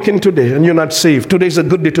 If you're looking today and you're not saved, today is a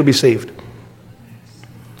good day to be saved.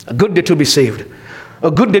 A good day to be saved.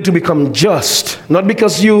 A good day to become just. Not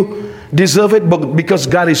because you deserve it, but because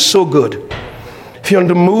God is so good. If you want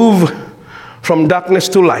to move from darkness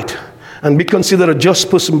to light and be considered a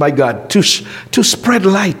just person by God, to spread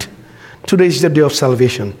light, today is the day of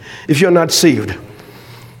salvation. If you're not saved,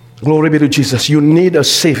 glory be to Jesus. You need a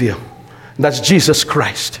Savior. That's Jesus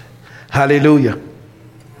Christ. Hallelujah.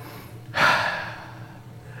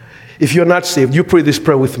 If you're not saved, you pray this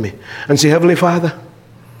prayer with me and say, Heavenly Father,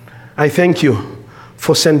 I thank you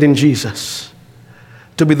for sending Jesus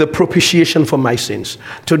to be the propitiation for my sins.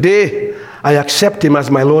 Today, I accept him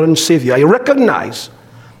as my Lord and Savior. I recognize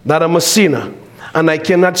that I'm a sinner and I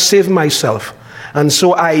cannot save myself. And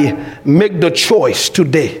so I make the choice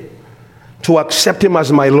today to accept him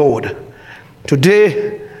as my Lord.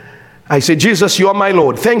 Today, I say, Jesus, you are my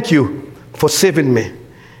Lord. Thank you for saving me.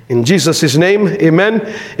 In Jesus' name, amen.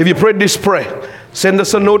 If you prayed this prayer, send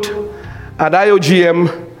us a note at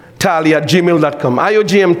iogmtally@gmail.com.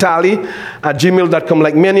 iogmtally@gmail.com.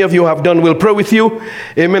 Like many of you have done, we'll pray with you.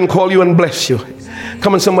 Amen. Call you and bless you.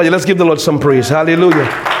 Come on, somebody. Let's give the Lord some praise. Hallelujah.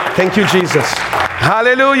 Thank you, Jesus.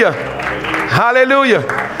 Hallelujah. Hallelujah.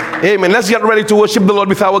 Amen. Let's get ready to worship the Lord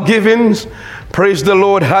with our givings. Praise the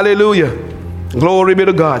Lord. Hallelujah. Glory be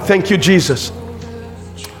to God. Thank you, Jesus.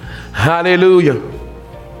 Hallelujah.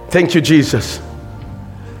 Thank you, Jesus.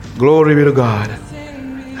 Glory be to God.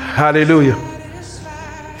 Hallelujah.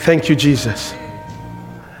 Thank you, Jesus.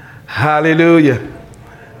 Hallelujah.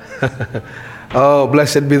 Oh,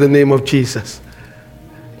 blessed be the name of Jesus.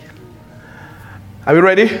 Are we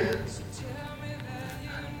ready?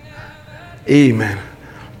 Amen.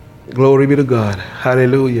 Glory be to God.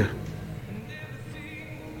 Hallelujah.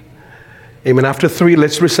 Amen. After 3,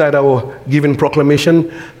 let's recite our giving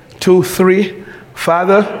proclamation. 2, 3.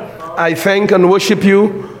 Father, I thank and worship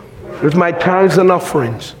you with my tithes and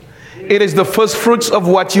offerings. It is the first fruits of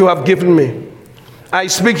what you have given me. I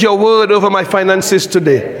speak your word over my finances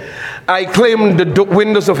today. I claim the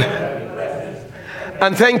windows of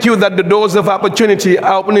and thank you that the doors of opportunity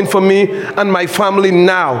are opening for me and my family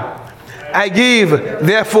now. I give,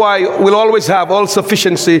 therefore I will always have all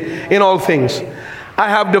sufficiency in all things. I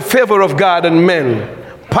have the favor of God and men,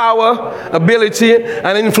 power, ability,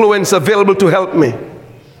 and influence available to help me.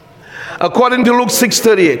 According to Luke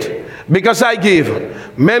 6:38, because I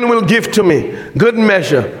give, men will give to me, good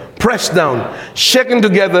measure, pressed down, shaken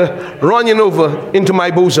together, running over into my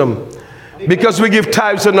bosom. Because we give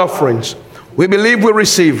tithes and offerings, we believe we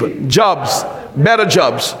receive jobs, better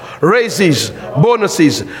jobs, raises,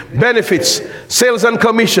 bonuses, benefits, sales and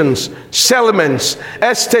commissions, settlements,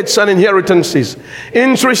 estates and inheritances,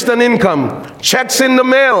 interest and income, checks in the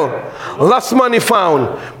mail, lost money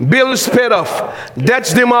found, bills paid off,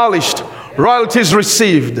 debts demolished, royalties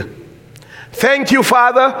received. Thank you,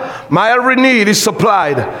 Father. My every need is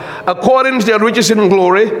supplied according to the riches in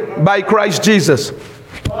glory by Christ Jesus.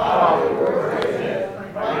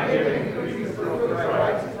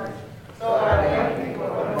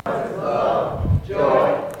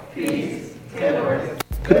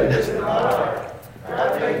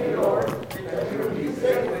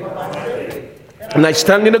 And I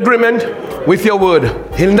stand in agreement with your word.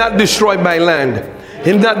 He'll not destroy my land.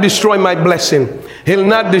 He'll not destroy my blessing. He'll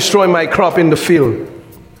not destroy my crop in the field.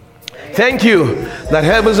 Thank you that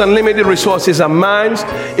heaven's unlimited resources are mine.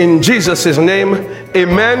 In Jesus' name,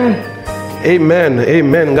 amen, amen,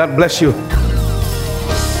 amen. God bless you.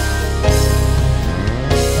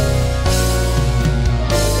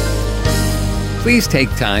 Please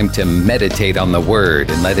take time to meditate on the Word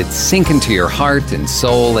and let it sink into your heart and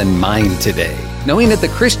soul and mind today, knowing that the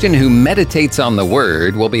Christian who meditates on the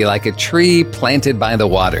Word will be like a tree planted by the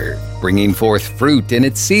water, bringing forth fruit in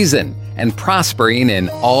its season and prospering in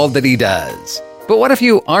all that he does. But what if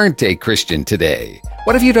you aren't a Christian today?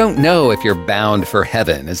 What if you don't know if you're bound for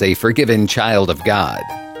heaven as a forgiven child of God?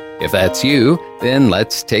 If that's you, then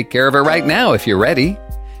let's take care of it right now if you're ready.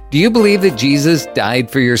 Do you believe that Jesus died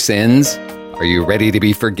for your sins? Are you ready to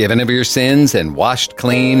be forgiven of your sins and washed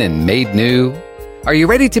clean and made new? Are you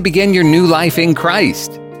ready to begin your new life in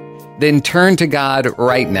Christ? Then turn to God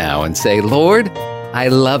right now and say, Lord, I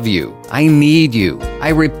love you. I need you. I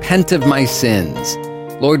repent of my sins.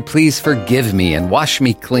 Lord, please forgive me and wash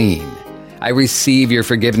me clean. I receive your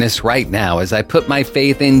forgiveness right now as I put my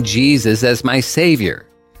faith in Jesus as my Savior.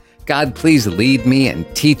 God, please lead me and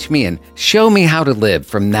teach me and show me how to live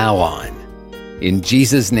from now on. In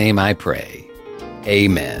Jesus' name I pray.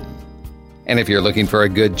 Amen. And if you're looking for a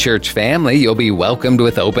good church family, you'll be welcomed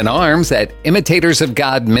with open arms at Imitators of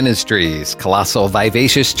God Ministries, Colossal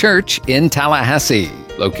Vivacious Church in Tallahassee,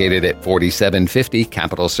 located at 4750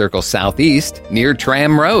 Capitol Circle Southeast near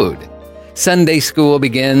Tram Road. Sunday school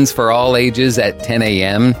begins for all ages at 10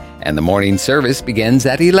 a.m., and the morning service begins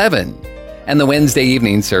at 11, and the Wednesday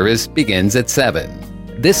evening service begins at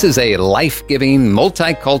 7. This is a life-giving,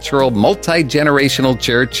 multicultural, multi-generational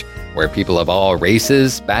church where people of all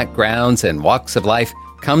races, backgrounds, and walks of life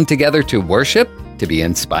come together to worship, to be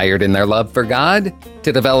inspired in their love for God,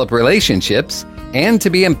 to develop relationships, and to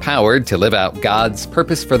be empowered to live out God's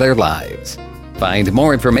purpose for their lives. Find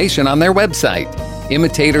more information on their website,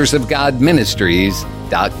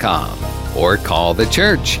 ImitatorsOfGodMinistries.com, or call the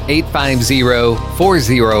church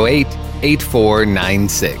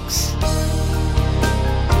 850-408-8496.